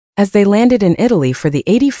As they landed in Italy for the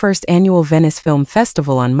 81st annual Venice Film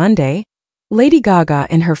Festival on Monday, Lady Gaga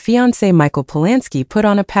and her fiancé Michael Polansky put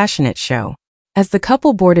on a passionate show. As the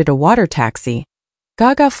couple boarded a water taxi,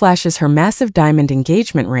 Gaga flashes her massive diamond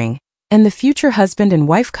engagement ring, and the future husband and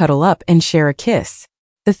wife cuddle up and share a kiss.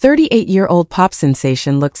 The 38-year-old pop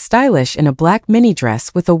sensation looked stylish in a black mini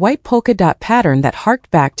dress with a white polka dot pattern that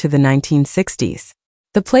harked back to the 1960s.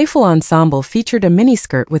 The playful ensemble featured a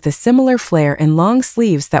miniskirt with a similar flare and long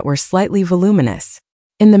sleeves that were slightly voluminous.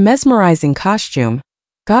 In the mesmerizing costume,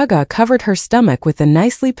 Gaga covered her stomach with a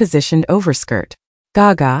nicely positioned overskirt.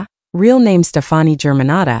 Gaga, real name Stefani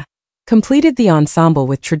Germanotta, completed the ensemble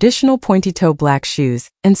with traditional pointy-toe black shoes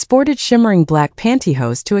and sported shimmering black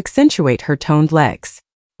pantyhose to accentuate her toned legs.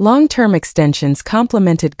 Long-term extensions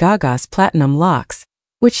complemented Gaga's platinum locks,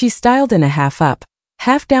 which she styled in a half-up,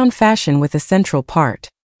 half-down fashion with a central part.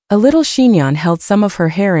 A little chignon held some of her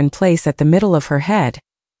hair in place at the middle of her head,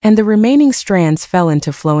 and the remaining strands fell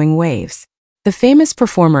into flowing waves. The famous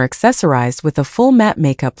performer accessorized with a full matte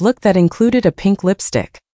makeup look that included a pink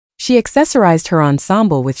lipstick. She accessorized her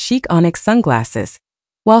ensemble with chic onyx sunglasses,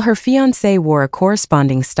 while her fiancé wore a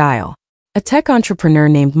corresponding style. A tech entrepreneur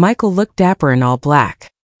named Michael looked dapper in all black.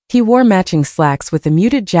 He wore matching slacks with a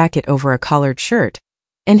muted jacket over a collared shirt,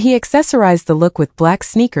 and he accessorized the look with black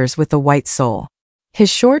sneakers with a white sole. His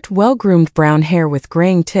short, well-groomed brown hair with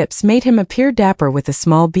graying tips made him appear dapper with a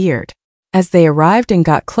small beard. As they arrived and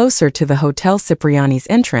got closer to the Hotel Cipriani's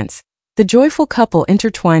entrance, the joyful couple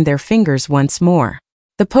intertwined their fingers once more.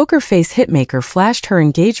 The poker face hitmaker flashed her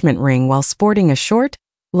engagement ring while sporting a short,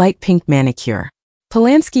 light pink manicure.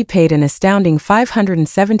 Polansky paid an astounding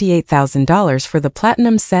 $578,000 for the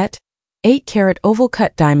platinum set, 8-carat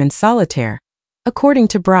oval-cut diamond solitaire, according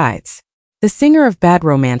to brides. The singer of Bad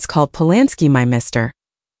Romance called Polansky "my mister,"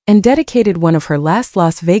 and dedicated one of her last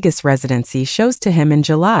Las Vegas residency shows to him in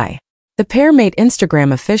July. The pair made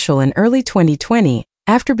Instagram official in early 2020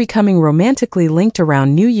 after becoming romantically linked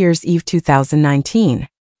around New Year's Eve 2019.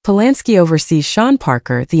 Polansky oversees Sean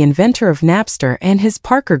Parker, the inventor of Napster, and his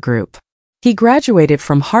Parker Group. He graduated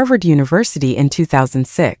from Harvard University in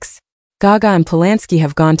 2006. Gaga and Polansky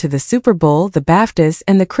have gone to the Super Bowl, the BAFTAs,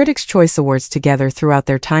 and the Critics' Choice Awards together throughout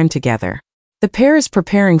their time together. The pair is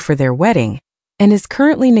preparing for their wedding and is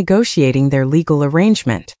currently negotiating their legal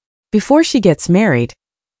arrangement. Before she gets married,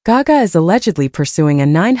 Gaga is allegedly pursuing a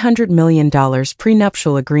 $900 million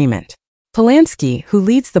prenuptial agreement. Polansky, who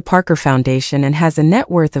leads the Parker Foundation and has a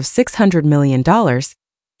net worth of $600 million,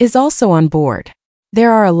 is also on board.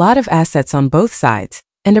 There are a lot of assets on both sides,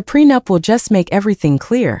 and a prenup will just make everything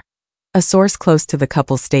clear, a source close to the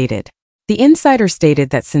couple stated. The insider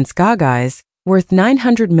stated that since Gaga is worth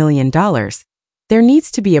 $900 million, there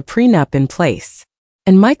needs to be a prenup in place.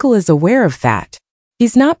 And Michael is aware of that.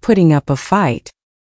 He's not putting up a fight.